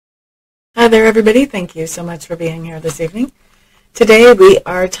Hi there, everybody. Thank you so much for being here this evening. Today we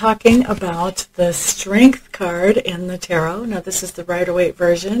are talking about the Strength card in the Tarot. Now, this is the Rider-Waite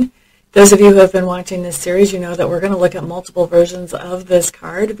version. Those of you who have been watching this series, you know that we're going to look at multiple versions of this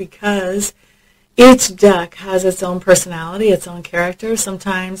card because each deck has its own personality, its own character.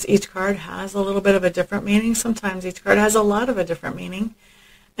 Sometimes each card has a little bit of a different meaning. Sometimes each card has a lot of a different meaning.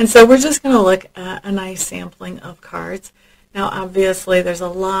 And so we're just going to look at a nice sampling of cards. Now, obviously, there's a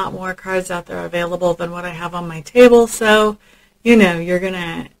lot more cards out there available than what I have on my table, so, you know, you're going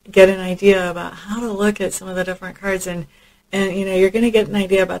to get an idea about how to look at some of the different cards, and you know, you're going to get an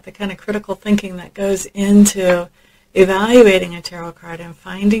idea about the kind of critical thinking that goes into evaluating a tarot card and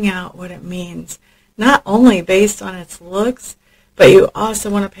finding out what it means, not only based on its looks, but you also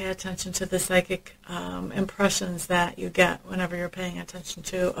want to pay attention to the psychic impressions that you get whenever you're paying attention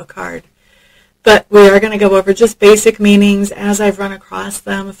to a card. But we are going to go over just basic meanings as I've run across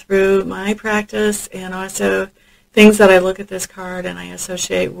them through my practice, and also things that I look at this card and I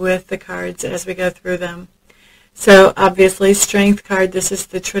associate with the cards as we go through them. So obviously, Strength card, this is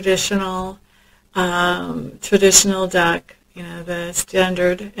the traditional deck, you know, the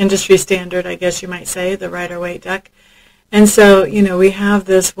standard, industry standard, I guess you might say, the Rider-Waite deck. And so, you know, we have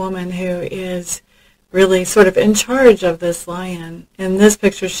this woman who is really sort of in charge of this lion. In this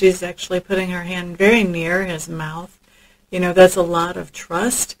picture, she's actually putting her hand very near his mouth. You know, that's a lot of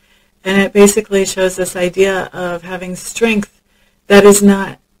trust. And it basically shows this idea of having strength that is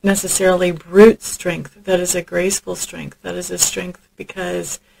not necessarily brute strength, that is a graceful strength, that is a strength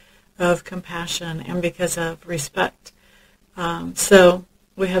because of compassion and because of respect. So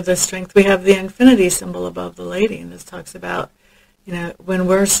we have this strength. We have the infinity symbol above the lady, and this talks about, you know, when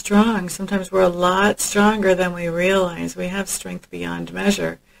we're strong, sometimes we're a lot stronger than we realize. We have strength beyond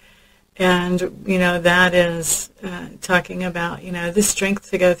measure. And, you know, that is talking about, you know, the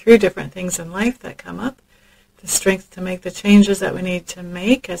strength to go through different things in life that come up, the strength to make the changes that we need to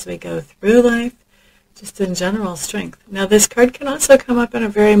make as we go through life, just in general strength. Now, this card can also come up in a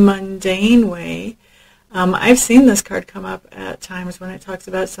very mundane way. I've seen this card come up at times when it talks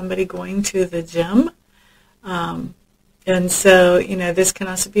about somebody going to the gym. And so, you know, this can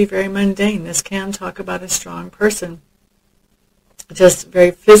also be very mundane. This can talk about a strong person, just very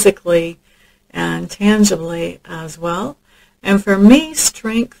physically and tangibly as well. And for me,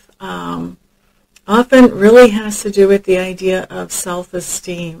 strength often really has to do with the idea of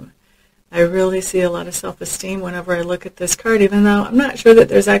self-esteem. I really see a lot of self-esteem whenever I look at this card, even though I'm not sure that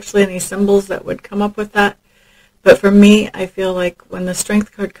there's actually any symbols that would come up with that. But for me, I feel like when the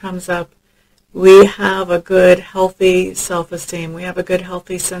Strength card comes up, we have a good, healthy self-esteem. We have a good,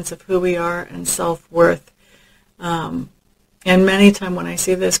 healthy sense of who we are and self-worth. And many times when I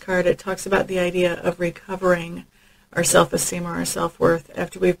see this card, it talks about the idea of recovering our self-esteem or our self-worth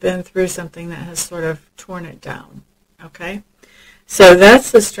after we've been through something that has sort of torn it down. Okay? So that's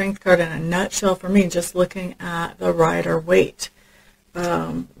the Strength card in a nutshell for me, just looking at the Rider-Waite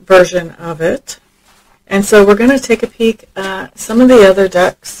version of it. And so we're going to take a peek at some of the other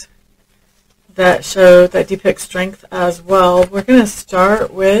decks that depict strength as well. We're going to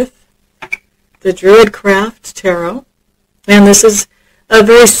start with the Druidcraft Tarot, and this is a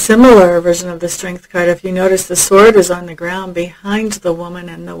very similar version of the Strength card. If you notice, the sword is on the ground behind the woman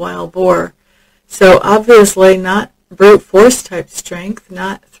and the wild boar. So obviously not brute force type strength,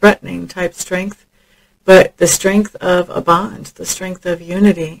 not threatening type strength, but the strength of a bond, the strength of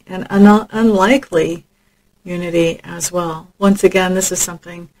unity, and unlikely unity as well. Once again, this is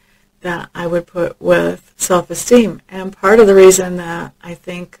something that I would put with self-esteem. And part of the reason that I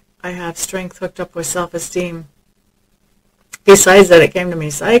think I have strength hooked up with self-esteem, besides that it came to me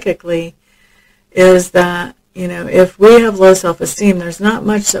psychically, is that, you know, if we have low self-esteem, there's not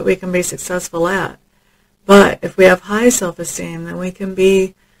much that we can be successful at. But if we have high self-esteem, then we can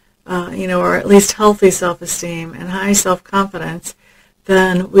be, you know, or at least healthy self-esteem and high self-confidence,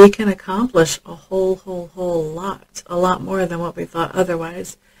 then we can accomplish a whole lot, a lot more than what we thought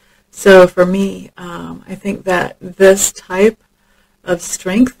otherwise. So for me, I think that this type of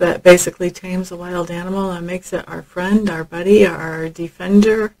strength that basically tames a wild animal and makes it our friend, our buddy, our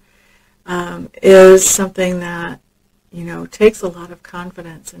defender, is something that, you know, takes a lot of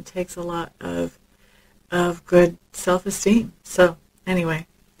confidence and takes a lot of good self-esteem. So anyway,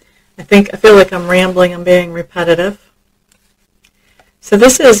 I feel like I'm rambling and being repetitive. So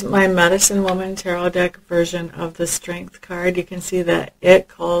this is my Medicine Woman Tarot deck version of the Strength card. You can see that it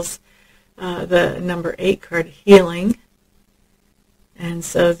calls the number 8 card Healing. And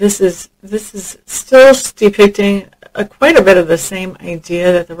so this is still depicting quite a bit of the same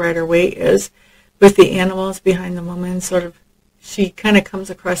idea that the Rider-Waite is, with the animals behind the woman sort of she kind of comes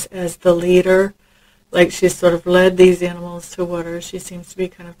across as the leader, like she's sort of led these animals to water. She seems to be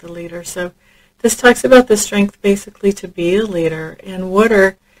kind of the leader. So this talks about the strength basically to be a leader. And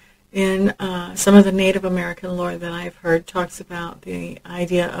water, in some of the Native American lore that I've heard, talks about the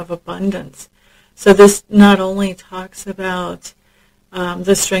idea of abundance. So this not only talks about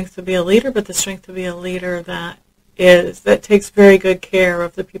the strength to be a leader, but the strength to be a leader that takes very good care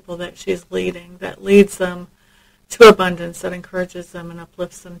of the people that she's leading, that leads them to abundance, that encourages them and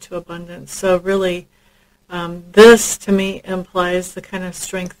uplifts them to abundance. So really, this to me implies the kind of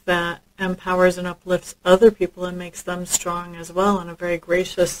strength that empowers and uplifts other people and makes them strong as well in a very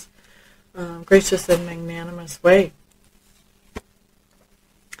gracious and magnanimous way.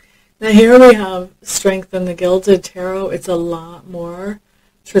 Now here we have strength in the Gilded Tarot. It's a lot more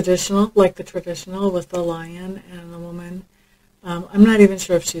traditional, like the traditional with the lion and the woman. I'm not even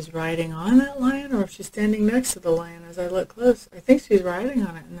sure if she's riding on that lion or if she's standing next to the lion as I look close. I think she's riding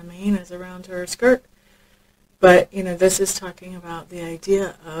on it, and the mane is around her skirt. But, this is talking about the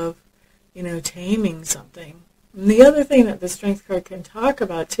idea of, taming something. And the other thing that the Strength card can talk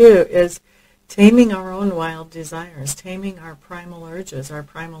about, too, is taming our own wild desires, taming our primal urges, our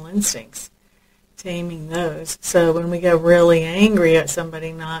primal instincts, taming those. So when we get really angry at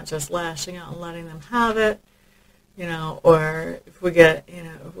somebody, not just lashing out and letting them have it, or if we get,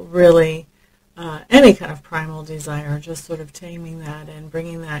 really any kind of primal desire, just sort of taming that and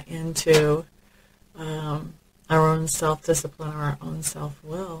bringing that into our own self-discipline or our own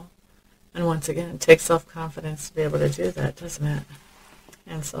self-will. And once again, it takes self-confidence to be able to do that, doesn't it?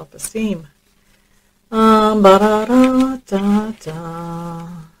 And self-esteem. Now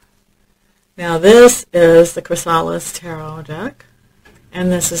this is the Chrysalis Tarot deck,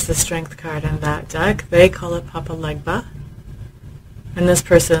 and this is the Strength card in that deck. They call it Papa Legba, and this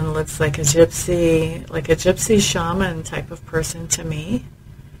person looks like a gypsy shaman type of person to me.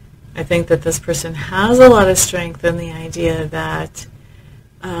 I think that this person has a lot of strength in the idea that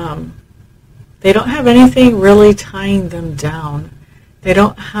they don't have anything really tying them down. They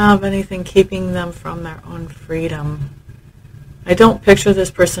don't have anything keeping them from their own freedom. I don't picture this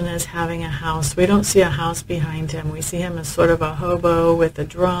person as having a house. We don't see a house behind him. We see him as sort of a hobo with a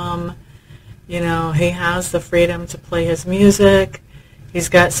drum. He has the freedom to play his music. He's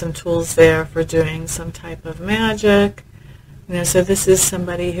got some tools there for doing some type of magic. So this is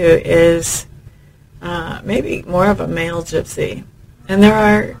somebody who is maybe more of a male gypsy. And there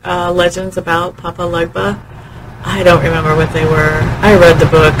are legends about Papa Legba. I don't remember what they were. I read the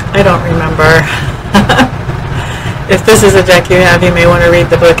book. I don't remember. If this is a deck you have, you may want to read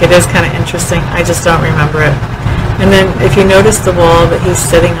the book. It is kind of interesting. I just don't remember it. And then if you notice the wall that he's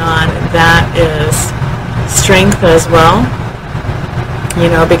sitting on, that is strength as well,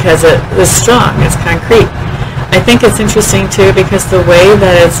 because it is strong. It's concrete. I think it's interesting, too, because the way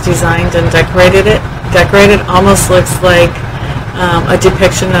that it's designed and decorated almost looks like a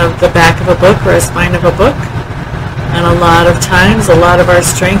depiction of the back of a book or a spine of a book. And a lot of times, a lot of our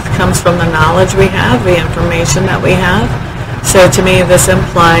strength comes from the knowledge we have, the information that we have. So to me, this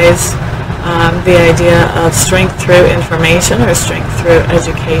implies the idea of strength through information or strength through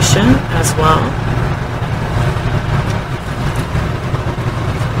education as well.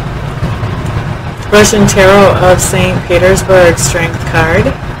 Russian Tarot of St. Petersburg Strength card.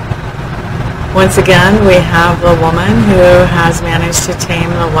 Once again, we have a woman who has managed to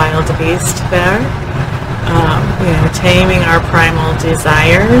tame the wild beast there. Taming our primal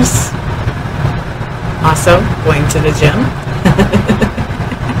desires. Also, going to the gym.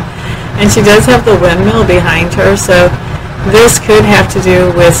 And she does have the windmill behind her, so this could have to do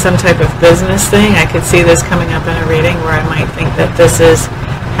with some type of business thing. I could see this coming up in a reading where I might think that this is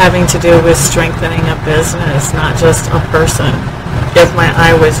having to do with strengthening a business, not just a person. If my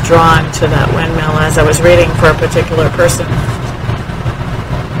eye was drawn to that windmill as I was reading for a particular person.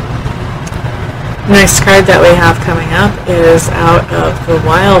 Next card that we have coming up is out of the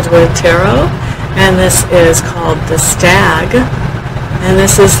Wildwood Tarot, and this is called the Stag, and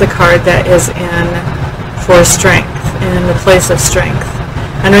this is the card that is in for strength, in the place of strength.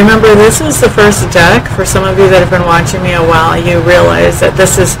 And remember, this is the first deck. For some of you that have been watching me a while, you realize that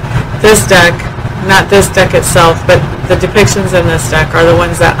this deck, not this deck itself, but the depictions in this deck are the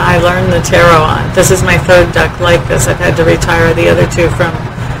ones that I learned the tarot on. This is my third deck like this. I've had to retire the other two from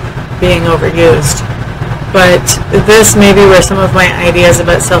being overused. But this may be where some of my ideas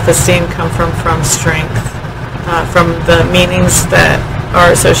about self-esteem come from strength, from the meanings that are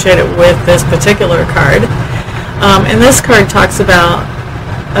associated with this particular card. And this card talks about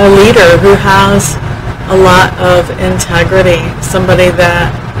a leader who has a lot of integrity, somebody that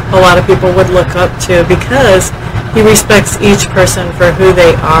a lot of people would look up to because He respects each person for who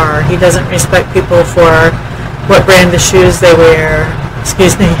they are. He doesn't respect people for what brand of shoes they wear.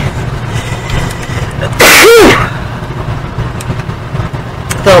 Excuse me.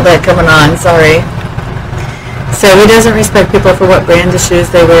 Felt that coming on, sorry. So he doesn't respect people for what brand of shoes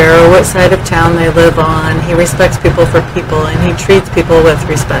they wear or what side of town they live on. He respects people for people, and he treats people with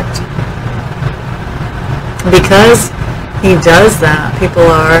respect. Because he does that, people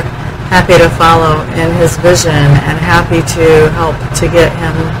are happy to follow in his vision and happy to help to get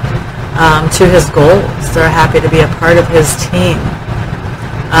him to his goals. They're happy to be a part of his team.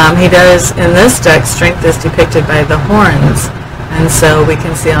 He does, in this deck, strength is depicted by the horns. And so we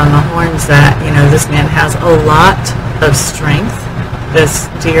can see on the horns that, this man has a lot of strength, this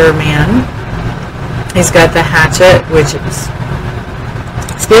deer man. He's got the hatchet, which is,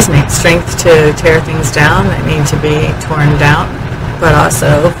 strength to tear things down that need to be torn down, but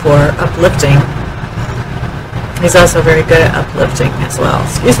also for uplifting. He's also very good at uplifting as well.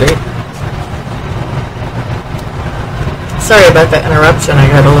 Sorry about the interruption. I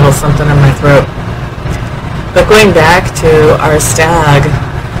got a little something in my throat. But going back to our stag,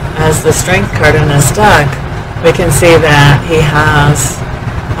 as the strength card in this deck, we can see that he has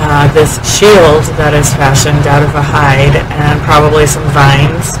this shield that is fashioned out of a hide and probably some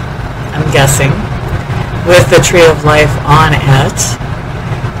vines, I'm guessing, with the tree of life on it.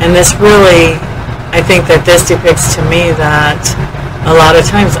 And this really, I think that this depicts to me that a lot of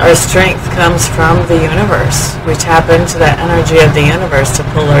times our strength comes from the universe. We tap into that energy of the universe to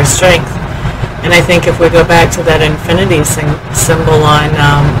pull our strength. And I think if we go back to that infinity symbol on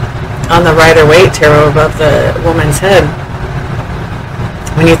the Rider-Waite tarot above the woman's head,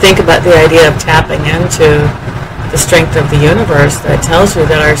 when you think about the idea of tapping into the strength of the universe, that tells you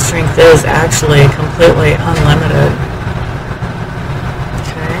that our strength is actually completely unlimited.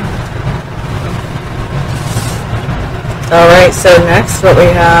 Okay. All right, so next what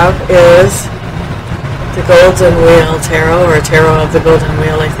we have is the Golden Wheel Tarot, or Tarot of the Golden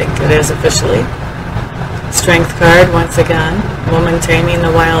Wheel, I think it is officially. Strength card, once again. Woman taming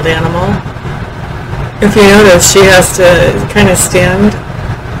the wild animal. If you notice, she has to kind of stand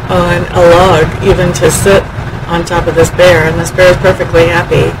on a log, even to sit on top of this bear, and this bear is perfectly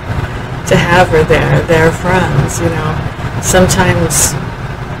happy to have her there. They're friends,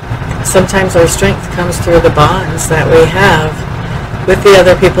 Sometimes our strength comes through the bonds that we have with the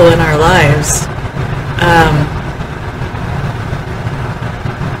other people in our lives.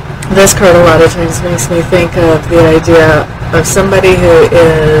 This card a lot of times makes me think of the idea of somebody who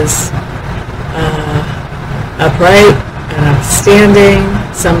is upright and upstanding,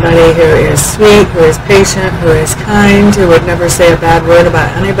 somebody who is sweet, who is patient, who is kind, who would never say a bad word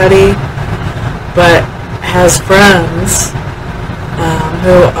about anybody, but has friends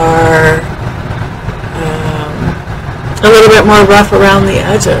who are a little bit more rough around the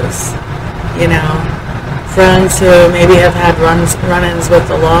edges, friends who maybe have had run-ins with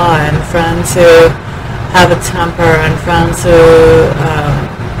the law, and friends who have a temper, and friends who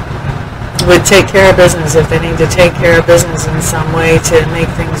would take care of business if they need to take care of business in some way to make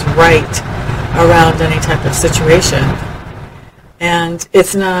things right around any type of situation. And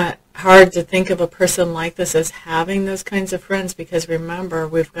it's not hard to think of a person like this as having those kinds of friends, because remember,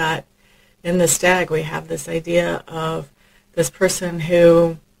 we've got, in the stag, we have this idea of this person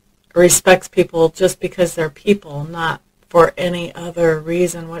who respects people just because they're people, not for any other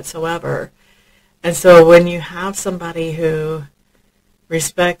reason whatsoever. And so when you have somebody who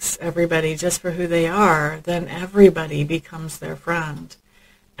respects everybody just for who they are, then everybody becomes their friend.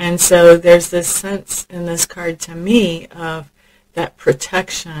 And so there's this sense in this card to me of that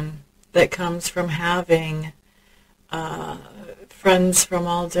protection that comes from having friends from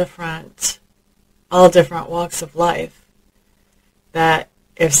all different walks of life. That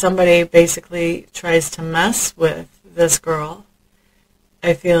if somebody basically tries to mess with this girl,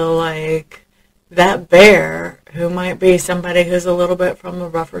 I feel like that bear, who might be somebody who's a little bit from the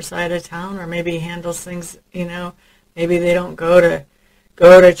rougher side of town, or maybe handles things, maybe they don't go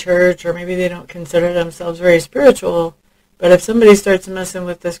to church, or maybe they don't consider themselves very spiritual, but if somebody starts messing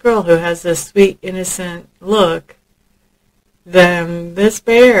with this girl who has this sweet, innocent look, then this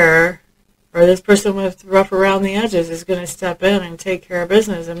bear, or this person with rough around the edges, is going to step in and take care of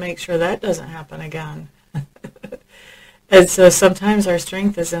business and make sure that doesn't happen again. And so sometimes our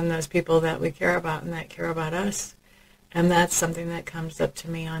strength is in those people that we care about and that care about us. And that's something that comes up to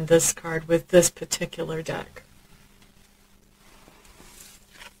me on this card with this particular deck.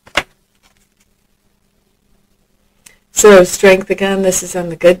 So strength again, this is on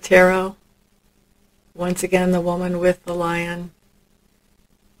the good tarot. Once again, the woman with the lion.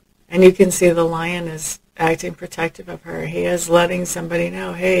 And you can see the lion is acting protective of her. He is letting somebody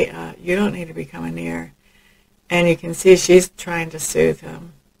know, hey, you don't need to be coming near. And you can see she's trying to soothe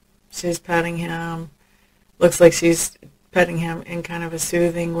him. She's petting him. Looks like she's petting him in kind of a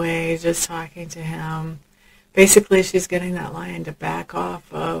soothing way, just talking to him. Basically, she's getting that lion to back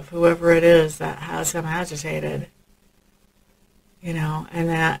off of whoever it is that has him agitated. You know, and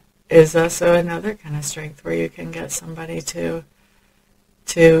that is also another kind of strength where you can get somebody to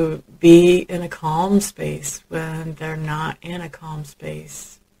be in a calm space when they're not in a calm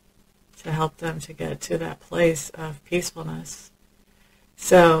space, to help them to get to that place of peacefulness.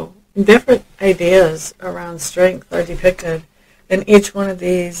 So different ideas around strength are depicted in each one of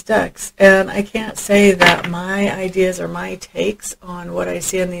these decks. And I can't say that my ideas or my takes on what I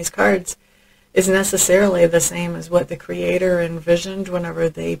see in these cards is necessarily the same as what the creator envisioned whenever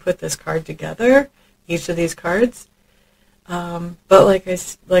they put this card together, each of these cards. But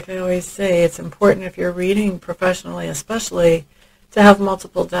like I always say, it's important if you're reading professionally especially to have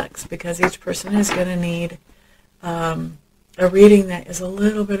multiple decks, because each person is going to need a reading that is a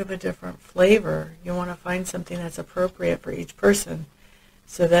little bit of a different flavor. You want to find something that's appropriate for each person.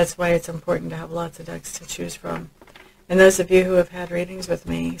 So that's why it's important to have lots of decks to choose from. And those of you who have had readings with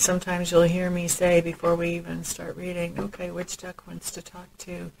me, sometimes you'll hear me say before we even start reading, okay, which deck wants to talk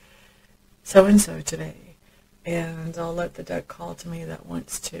to so-and-so today? And I'll let the deck call to me that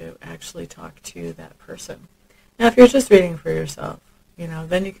wants to actually talk to that person. Now, if you're just reading for yourself, you know,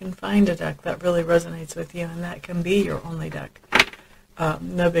 then you can find a deck that really resonates with you, and that can be your only deck.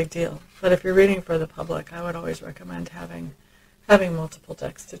 No big deal. But if you're reading for the public, I would always recommend having multiple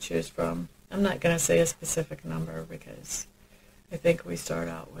decks to choose from. I'm not going to say a specific number because I think we start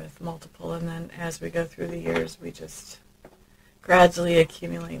out with multiple, and then as we go through the years, we just gradually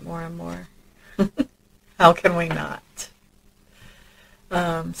accumulate more and more. How can we not?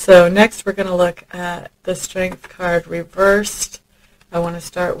 So next we're going to look at the Strength card reversed. I want to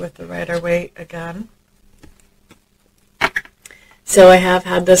start with the Rider-Waite again. So I have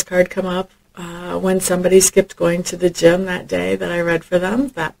had this card come up when somebody skipped going to the gym that day that I read for them.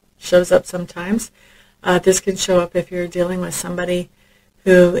 That shows up sometimes. This can show up if you're dealing with somebody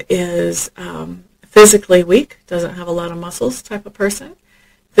who is physically weak, doesn't have a lot of muscles type of person.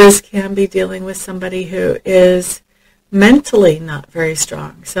 This can be dealing with somebody who is mentally not very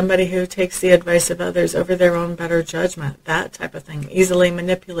strong, somebody who takes the advice of others over their own better judgment, that type of thing, easily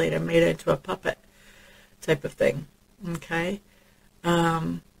manipulated, made into a puppet type of thing, okay?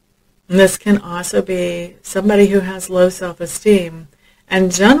 And this can also be somebody who has low self-esteem,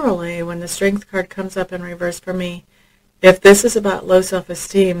 and generally when the Strength card comes up in reverse for me, if this is about low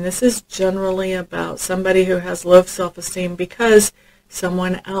self-esteem, this is generally about somebody who has low self-esteem because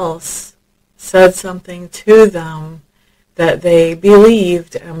someone else said something to them that they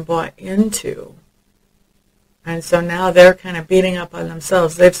believed and bought into. And so now they're kind of beating up on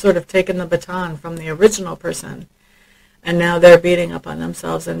themselves. They've sort of taken the baton from the original person, and now they're beating up on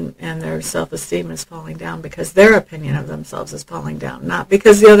themselves, and their self-esteem is falling down because their opinion of themselves is falling down. Not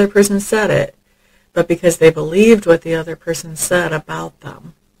because the other person said it, but because they believed what the other person said about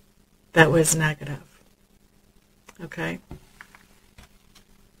them that was negative. Okay?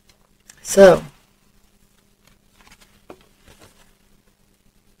 So,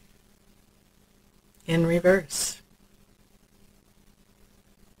 in reverse.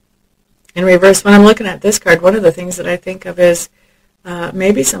 In reverse, when I'm looking at this card, one of the things that I think of is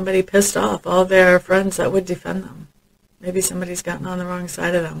maybe somebody pissed off all their friends that would defend them. Maybe somebody's gotten on the wrong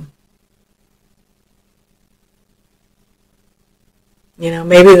side of them. You know,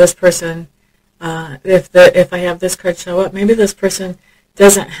 maybe this person, if I have this card show up, maybe this person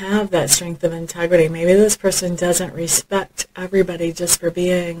doesn't have that strength of integrity. Maybe this person doesn't respect everybody just for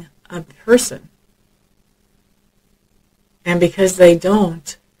being a person. And because they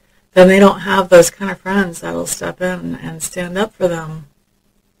don't, then they don't have those kind of friends that will step in and stand up for them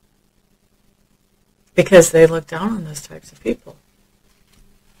because they look down on those types of people.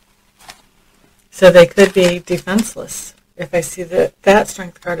 So they could be defenseless. If I see that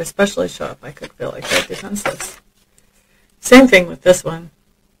Strength card especially show up, I could feel like they're defenseless. Same thing with this one.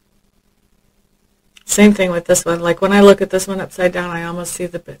 Same thing with this one. Like when I look at this one upside down, I almost see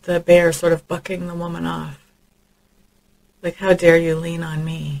the bear sort of bucking the woman off. Like, how dare you lean on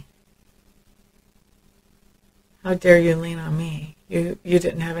me? How dare you lean on me? You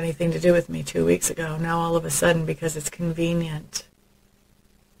didn't have anything to do with me 2 weeks ago. Now all of a sudden, because it's convenient,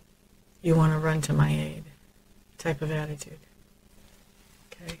 you want to run to my aid type of attitude.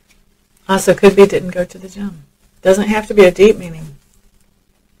 Okay. Also could be didn't go to the gym. Doesn't have to be a deep meaning.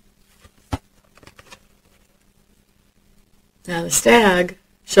 Now the Stag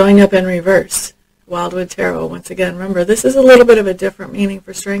showing up in reverse. Wildwood Tarot. Once again, remember, this is a little bit of a different meaning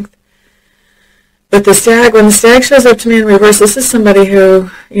for strength. But the stag, when the stag shows up to me in reverse, this is somebody who,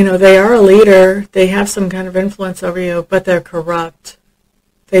 they are a leader. They have some kind of influence over you, but they're corrupt.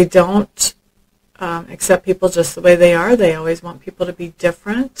 They don't accept people just the way they are. They always want people to be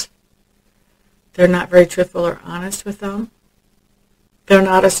different. They're not very truthful or honest with them. They're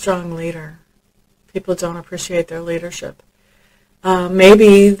not a strong leader. People don't appreciate their leadership.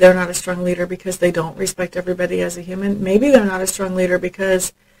 Maybe they're not a strong leader because they don't respect everybody as a human. Maybe they're not a strong leader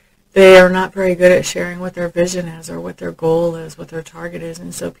because they are not very good at sharing what their vision is or what their goal is, what their target is,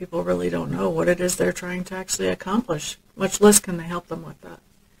 and so people really don't know what it is they're trying to actually accomplish, much less can they help them with that.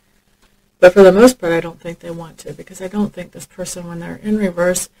 But for the most part, I don't think they want to, because I don't think this person, when they're in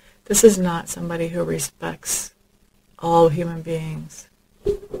reverse, this is not somebody who respects all human beings.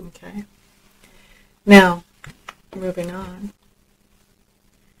 Okay? Now, moving on.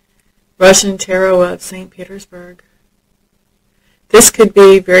 Russian Tarot of St. Petersburg. This could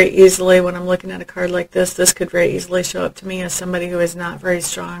be very easily, when I'm looking at a card like this could very easily show up to me as somebody who is not very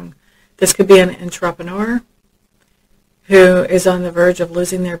strong. This could be an entrepreneur who is on the verge of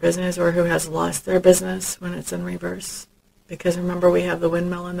losing their business or who has lost their business when it's in reverse. Because remember, we have the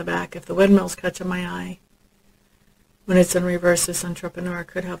windmill in the back. If the windmill's catching my eye, when it's in reverse, this entrepreneur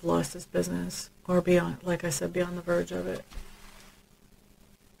could have lost his business or be on, like I said, be on the verge of it.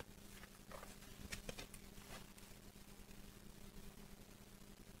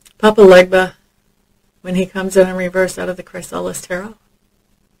 Papa Legba, when he comes in reverse out of the Chrysalis Tarot,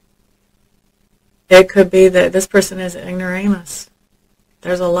 it could be that this person is ignoramus.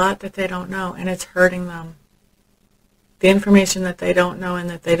 There's a lot that they don't know, and it's hurting them. The information that they don't know and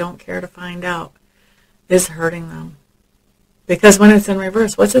that they don't care to find out is hurting them. Because when it's in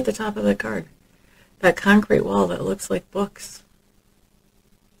reverse, what's at the top of the card? That concrete wall that looks like books.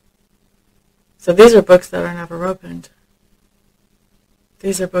 So these are books that are never opened.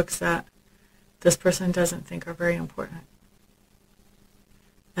 These are books that this person doesn't think are very important.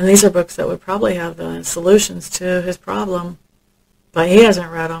 And these are books that would probably have the solutions to his problem, but he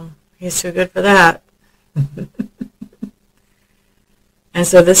hasn't read them. He's too good for that. And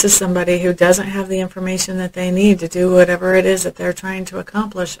so this is somebody who doesn't have the information that they need to do whatever it is that they're trying to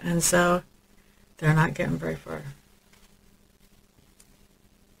accomplish, and so they're not getting very far.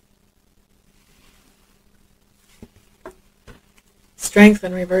 Strength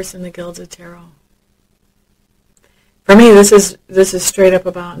in reverse in the Gilded Tarot. For me, this is straight up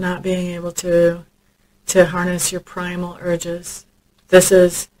about not being able to harness your primal urges. This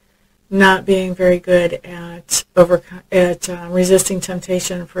is not being very good at resisting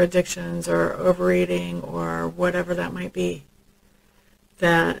temptation for addictions or overeating or whatever that might be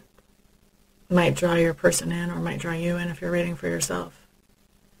that might draw your person in or might draw you in if you're reading for yourself.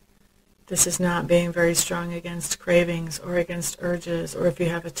 This is not being very strong against cravings or against urges, or if you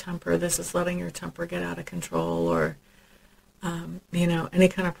have a temper, this is letting your temper get out of control, or any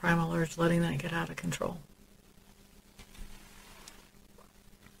kind of primal urge, letting that get out of control.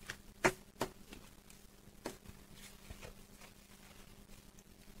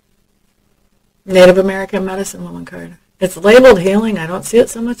 Native American Medicine Woman card. It's labeled healing. I don't see it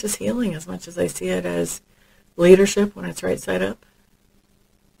so much as healing as much as I see it as leadership when it's right side up.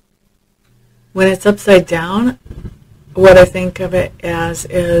 When it's upside down, what I think of it as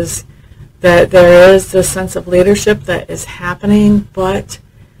is that there is this sense of leadership that is happening, but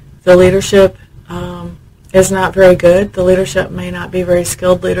the leadership is not very good. The leadership may not be very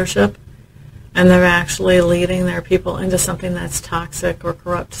skilled leadership, and they're actually leading their people into something that's toxic or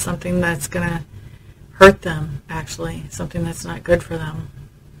corrupt, something that's going to hurt them, actually, something that's not good for them.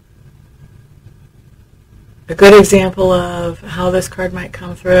 A good example of how this card might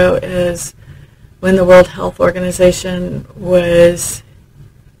come through is when the World Health Organization was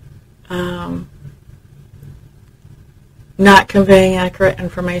not conveying accurate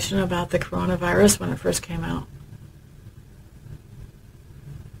information about the coronavirus when it first came out.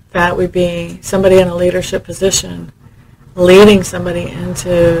 That would be somebody in a leadership position leading somebody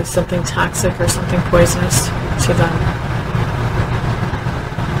into something toxic or something poisonous to them.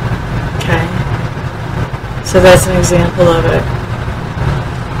 Okay? So that's an example of it.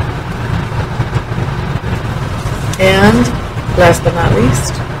 And last but not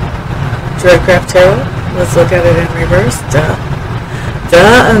least, Dreadcraft Tarot. Let's look at it in reverse.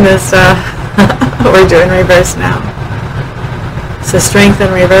 Amista. We're doing reverse now. So strength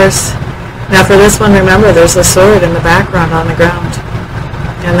in reverse. Now for this one, remember there's a sword in the background on the ground.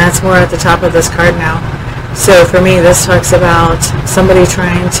 And that's more at the top of this card now. So for me, this talks about somebody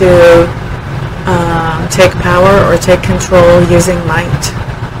trying to take power or take control using might.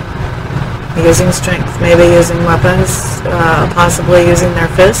 using strength, maybe using weapons, possibly using their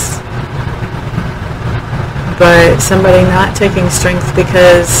fists. But somebody not taking strength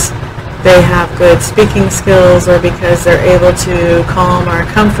because they have good speaking skills or because they're able to calm or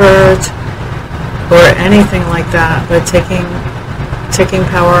comfort or anything like that, but taking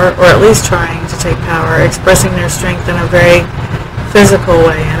power, or at least trying to take power, expressing their strength in a very physical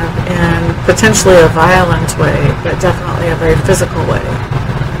way and potentially a violent way, but definitely a very physical way.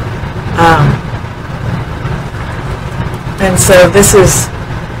 And so this is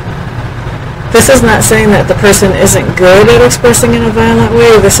not saying that the person isn't good at expressing in a violent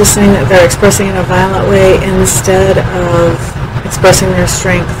way. This is saying that they're expressing in a violent way instead of expressing their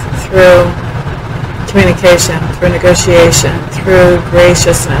strength through communication, through negotiation, through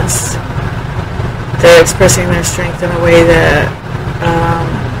graciousness. They're expressing their strength in a way that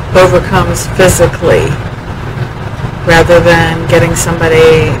overcomes physically, rather than getting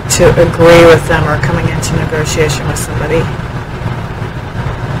somebody to agree with them or coming into negotiation with somebody,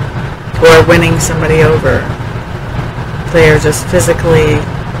 or winning somebody over. They are just physically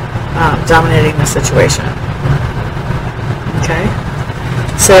dominating the situation. Okay?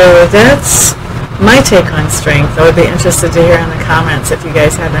 So that's my take on strength. I would be interested to hear in the comments if you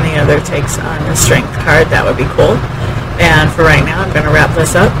guys have any other takes on the strength card. That would be cool. And for right now, I'm going to wrap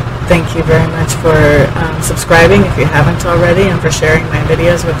this up. Thank you very much for subscribing if you haven't already, and for sharing my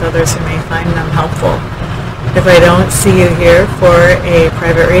videos with others who may find them helpful. If I don't see you here for a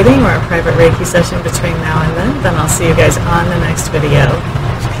private reading or a private Reiki session between now and then I'll see you guys on the next video.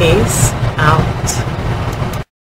 Peace out.